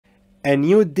A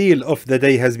new deal of the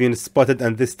day has been spotted,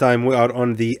 and this time we are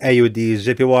on the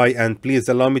AUDJPY, and please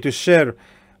allow me to share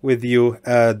with you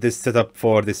this setup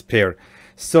for this pair.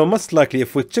 So most likely,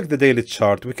 if we check the daily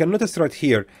chart, we can notice right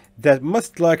here that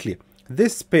most likely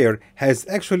this pair has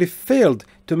actually failed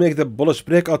to make the bullish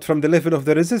breakout from the level of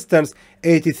the resistance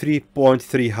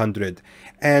 83.300.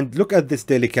 And look at this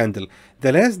daily candle,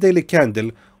 the last daily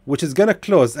candle, which is gonna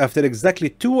close after exactly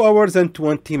 2 hours and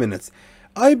 20 minutes.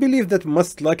 I believe that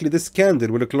most likely this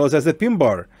candle will close as a pin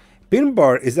bar. Pin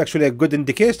bar is actually a good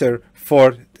indicator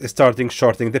for starting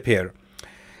shorting the pair.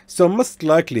 So most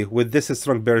likely with this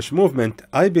strong bearish movement,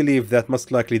 I believe that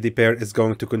most likely the pair is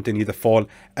going to continue the fall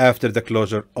after the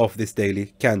closure of this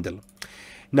daily candle.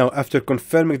 Now, after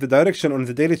confirming the direction on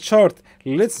the daily chart,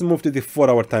 let's move to the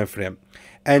 4-hour time frame.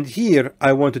 And here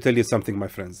I want to tell you something, my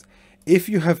friends. If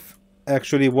you have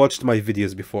actually watched my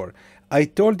videos before, I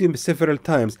told you several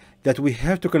times that we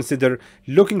have to consider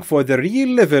looking for the real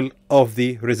level of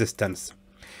the resistance.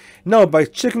 Now, by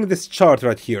checking this chart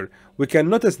right here, we can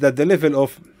notice that the level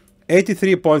of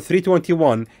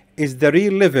 83.321 is the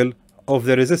real level of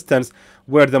the resistance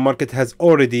where the market has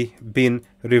already been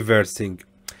reversing.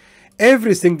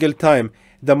 Every single time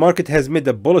the market has made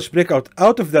a bullish breakout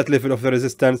out of that level of the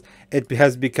resistance, it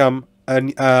has become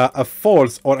a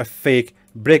false or a fake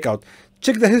breakout.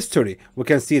 Check the history. We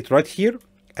can see it right here,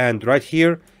 and right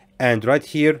here, and right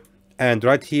here, and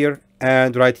right here,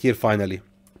 and right here finally.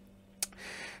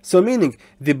 So meaning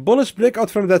the bullish breakout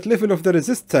from that level of the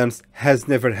resistance has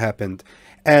never happened.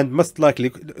 And most likely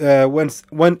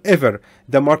whenever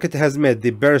the market has made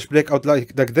the bearish breakout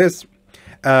like this,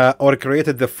 or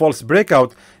created the false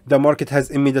breakout, the market has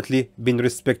immediately been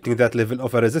respecting that level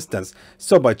of a resistance.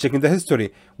 So by checking the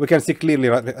history, we can see clearly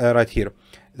right here,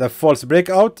 the false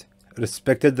breakout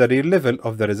respected the real level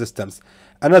of the resistance.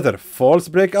 Another false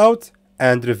breakout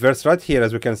and reverse right here,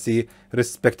 as we can see,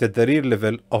 respected the real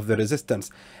level of the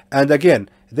resistance. And again,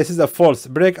 this is a false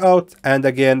breakout, and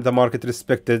again the market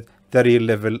respected the real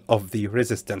level of the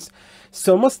resistance.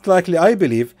 So most likely I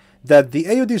believe that the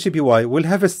AUDJPY will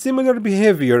have a similar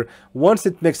behavior once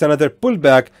it makes another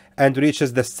pullback and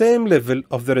reaches the same level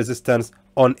of the resistance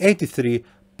on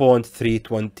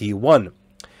 83.321.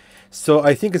 So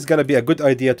I think it's going to be a good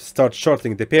idea to start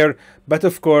shorting the pair, but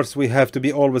of course we have to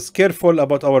be always careful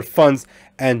about our funds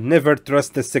and never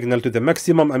trust the signal to the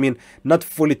maximum. I mean, not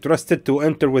fully trusted to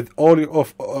enter with all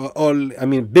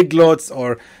big lots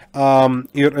or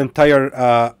your entire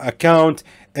account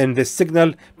in the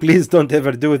signal. Please don't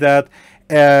ever do that.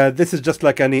 This is just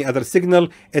like any other signal.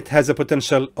 It has a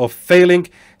potential of failing,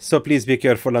 so please be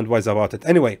careful and wise about it.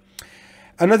 Anyway,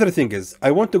 another thing is,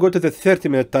 I want to go to the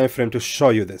 30-minute time frame to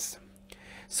show you this.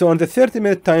 So on the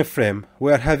 30-minute time frame, we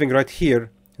are having right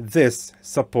here this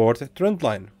support trend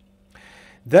line.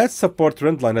 That support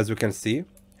trend line, as you can see,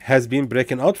 has been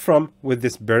breaking out from with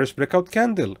this bearish breakout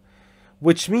candle,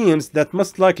 which means that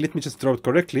most likely, let me just draw it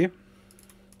correctly,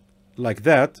 like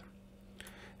that,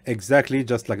 exactly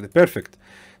just like the perfect.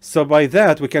 So by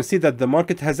that, we can see that the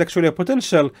market has actually a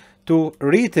potential to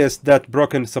retest that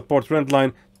broken support trend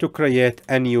line to create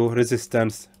a new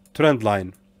resistance trend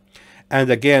line. And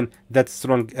again, that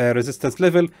strong resistance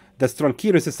level, the strong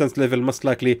key resistance level, most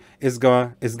likely is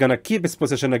gonna keep its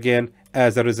position again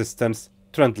as a resistance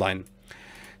trend line.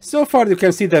 So far, you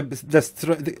can see that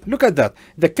look at that.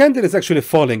 The candle is actually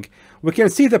falling. We can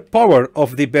see the power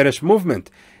of the bearish movement.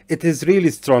 It is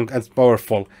really strong and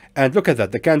powerful. And look at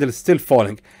that, the candle is still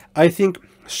falling. I think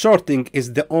shorting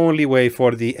is the only way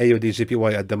for the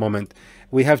AUDJPY at the moment.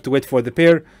 We have to wait for the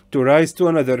pair to rise to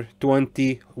another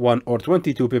 21 or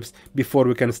 22 pips before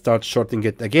we can start shorting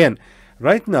it again.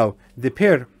 Right now, the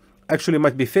pair actually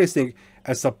might be facing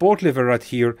a support level right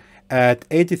here at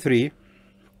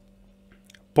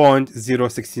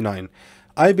 83.069.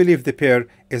 I believe the pair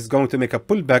is going to make a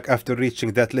pullback after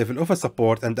reaching that level of a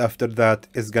support, and after that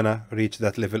is gonna reach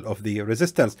that level of the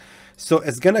resistance. So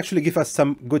it's gonna actually give us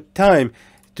some good time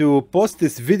to post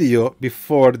this video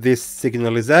before this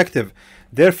signal is active.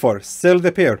 Therefore, sell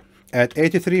the pair at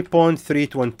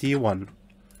 83.321.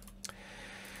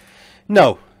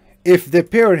 Now, if the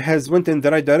pair has went in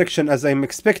the right direction as I'm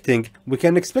expecting, we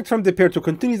can expect from the pair to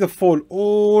continue the fall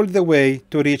all the way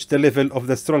to reach the level of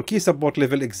the strong key support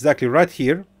level exactly right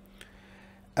here.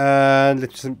 And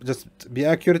let's just be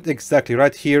accurate, exactly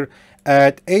right here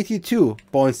at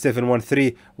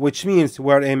 82.713, which means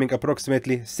we're aiming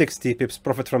approximately 60 pips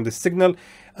profit from this signal.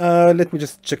 Let me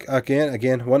just check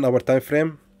again 1 hour time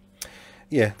frame.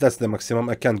 Yeah, that's the maximum.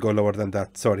 I can't go lower than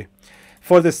that, sorry.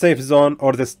 For the safe zone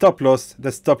or the stop loss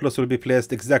will be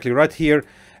placed exactly right here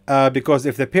because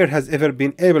if the pair has ever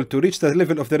been able to reach the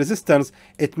level of the resistance,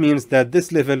 it means that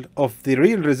this level of the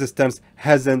real resistance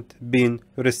hasn't been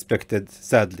respected,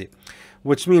 sadly,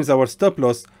 which means our stop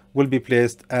loss will be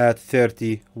placed at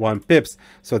 31 pips.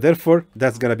 So therefore,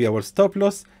 that's going to be our stop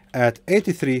loss at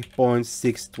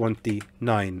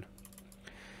 83.629.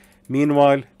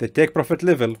 Meanwhile, the take profit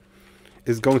level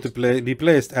is going to be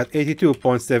placed at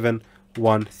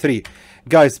 82.713.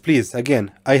 Guys, please,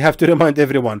 again, I have to remind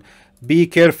everyone, be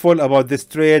careful about this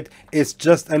trade. It's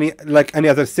just like any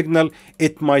other signal.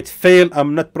 It might fail.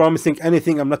 I'm not promising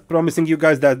anything. I'm not promising you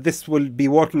guys that this will be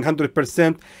working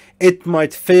 100%. It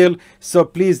might fail. So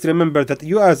please remember that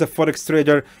you as a Forex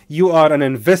trader, you are an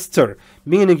investor,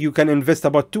 meaning you can invest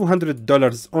about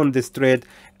 $200 on this trade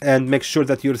and make sure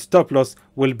that your stop loss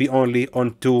will be only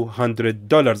on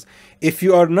 $200. If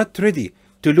you are not ready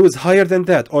to lose higher than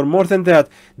that or more than that,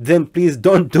 then please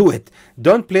don't do it.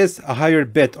 Don't place a higher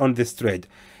bet on this trade.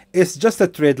 It's just a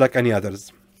trade like any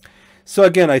others. So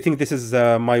again, I think this is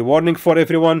my warning for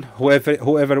everyone.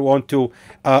 Whoever want to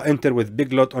enter with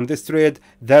big lot on this trade,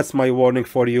 that's my warning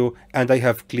for you, and I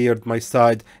have cleared my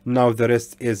side. Now the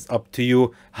rest is up to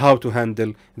you how to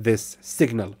handle this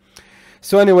signal.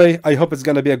 So anyway, I hope it's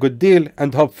going to be a good deal,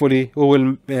 and hopefully we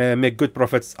will make good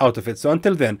profits out of it. So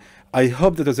until then, I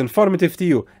hope that was informative to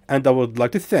you, and I would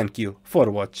like to thank you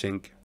for watching.